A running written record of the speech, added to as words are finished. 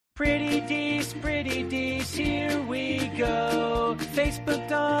Pretty Dees, here we go.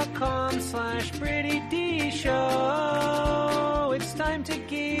 Facebook.com/Pretty Dees Show. It's time to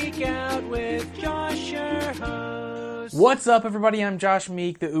geek out with Josh, your host. What's up, everybody? I'm Josh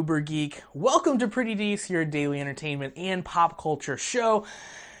Meek, the Uber Geek. Welcome to Pretty Dees, your daily entertainment and pop culture show.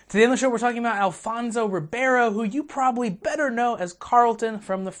 Today on the show, we're talking about Alfonso Ribeiro, who you probably better know as Carlton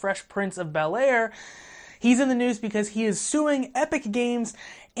from The Fresh Prince of Bel-Air. He's in the news because he is suing Epic Games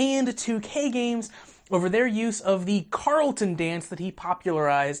and 2K Games over their use of the Carlton dance that he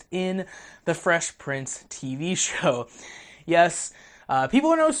popularized in the Fresh Prince TV show. Yes,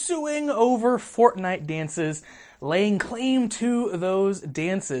 people are now suing over Fortnite dances, laying claim to those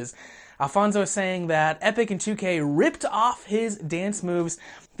dances. Alfonso is saying that Epic and 2K ripped off his dance moves.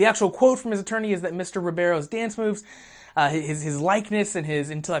 The actual quote from his attorney is that Mr. Ribeiro's dance moves, his likeness and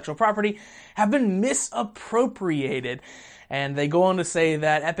his intellectual property, have been misappropriated. And they go on to say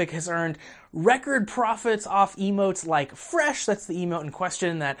that Epic has earned record profits off emotes like Fresh, that's the emote in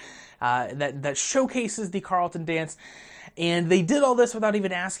question that showcases the Carlton dance. And they did all this without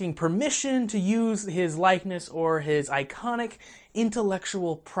even asking permission to use his likeness or his iconic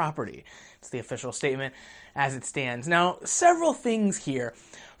intellectual property. It's the official statement as it stands. Now, several things here.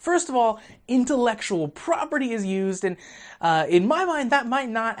 First of all, intellectual property is used, and in my mind, that might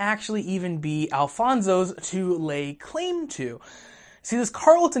not actually even be Alfonso's to lay claim to. See, this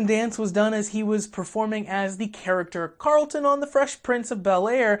Carlton dance was done as he was performing as the character Carlton on The Fresh Prince of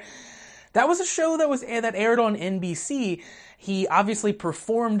Bel-Air. That was a show that aired on NBC. He obviously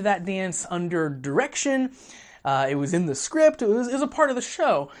performed that dance under direction. It was in the script. It was a part of the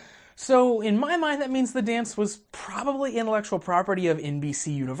show. So in my mind, that means the dance was probably intellectual property of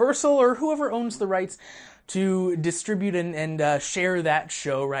NBC Universal or whoever owns the rights to distribute and share that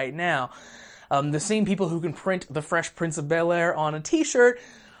show right now. The same people who can print The Fresh Prince of Bel-Air on a t-shirt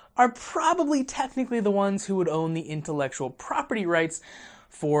are probably technically the ones who would own the intellectual property rights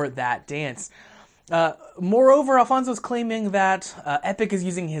for that dance. Moreover, Alfonso's claiming that Epic is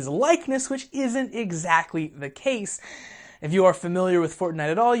using his likeness, which isn't exactly the case. If you are familiar with Fortnite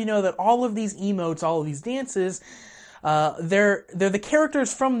at all, you know that all of these emotes, all of these dances, they're the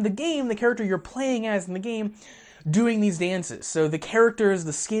characters from the game, the character you're playing as in the game, doing these dances. So the characters,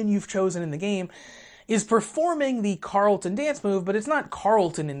 the skin you've chosen in the game, is performing the Carlton dance move, but it's not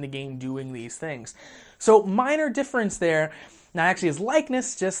Carlton in the game doing these things. So minor difference there. Not actually his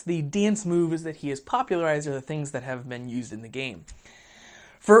likeness, just the dance moves that he has popularized are the things that have been used in the game.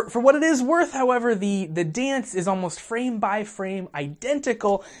 For what it is worth, however, the dance is almost frame by frame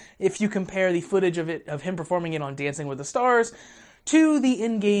identical if you compare the footage of him performing it on Dancing with the Stars to the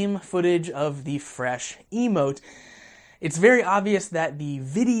in-game footage of the Fresh emote. It's very obvious that the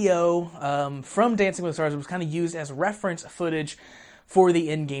video from Dancing with the Stars was kind of used as reference footage for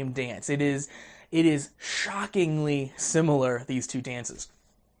the in-game dance. It is shockingly similar, these two dances.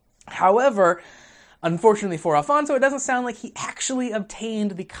 However, unfortunately for Alfonso, it doesn't sound like he actually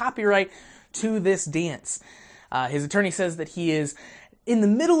obtained the copyright to this dance. His attorney says that he is in the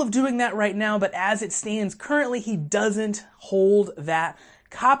middle of doing that right now, but as it stands currently, he doesn't hold that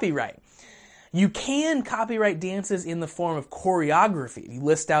copyright. You can copyright dances in the form of choreography. You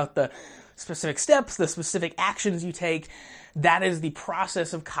list out the specific steps, the specific actions you take. That is the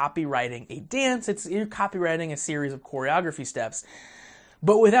process of copywriting a dance. You're copywriting a series of choreography steps.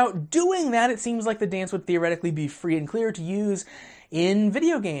 But without doing that, it seems like the dance would theoretically be free and clear to use in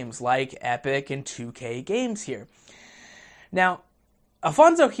video games like Epic and 2K Games here. Now,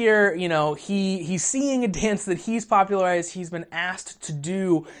 Alfonso here, he's seeing a dance that he's popularized, he's been asked to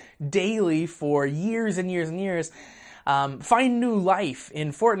do daily for years and years and years, find new life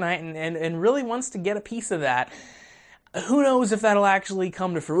in Fortnite and really wants to get a piece of that. Who knows if that'll actually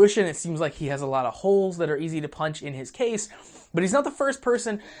come to fruition. It seems like he has a lot of holes that are easy to punch in his case, but he's not the first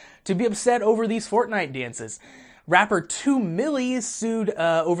person to be upset over these Fortnite dances. Rapper 2 Milli is sued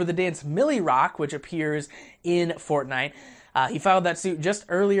over the dance Milli Rock, which appears in Fortnite. He filed that suit just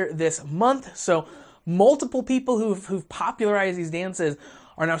earlier this month, so multiple people who've popularized these dances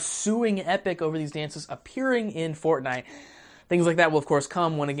are now suing Epic over these dances appearing in Fortnite. Things like that will, of course,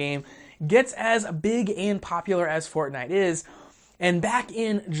 come when a game gets as big and popular as Fortnite is. And back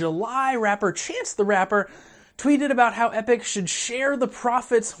in July, rapper Chance the Rapper tweeted about how Epic should share the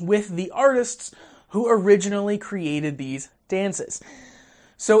profits with the artists who originally created these dances.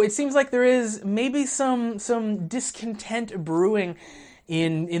 So it seems like there is maybe some discontent brewing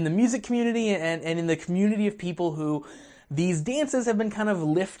in the music community and in the community of people who these dances have been kind of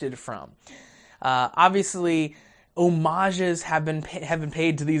lifted from. Obviously, homages have been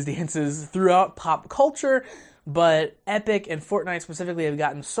paid to these dances throughout pop culture, but Epic and Fortnite specifically have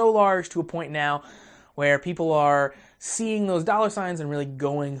gotten so large to a point now where people are seeing those dollar signs and really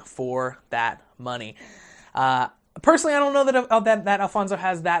going for that money. Personally, I don't know that Alphonso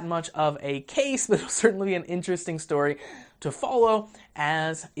has that much of a case, but it'll certainly be an interesting story to follow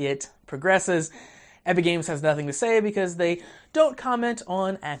as it progresses. Epic Games has nothing to say because they don't comment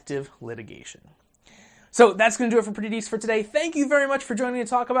on active litigation. So that's going to do it for Pretty Decent for today. Thank you very much for joining me to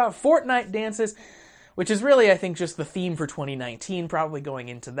talk about Fortnite dances, which is really, I think, just the theme for 2019, probably going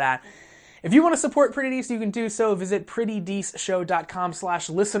into that. If you want to support Pretty Decent, you can do so. Visit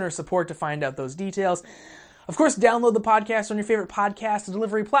prettydecestshow.com/listener support to find out those details. Of course, download the podcast on your favorite podcast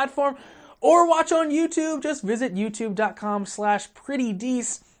delivery platform or watch on YouTube. Just visit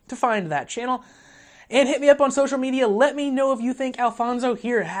youtube.com/prettydece to find that channel. And hit me up on social media. Let me know if you think Alphonso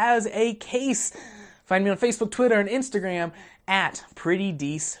here has a case. Find me on Facebook, Twitter, and Instagram at Pretty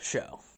Dece Show.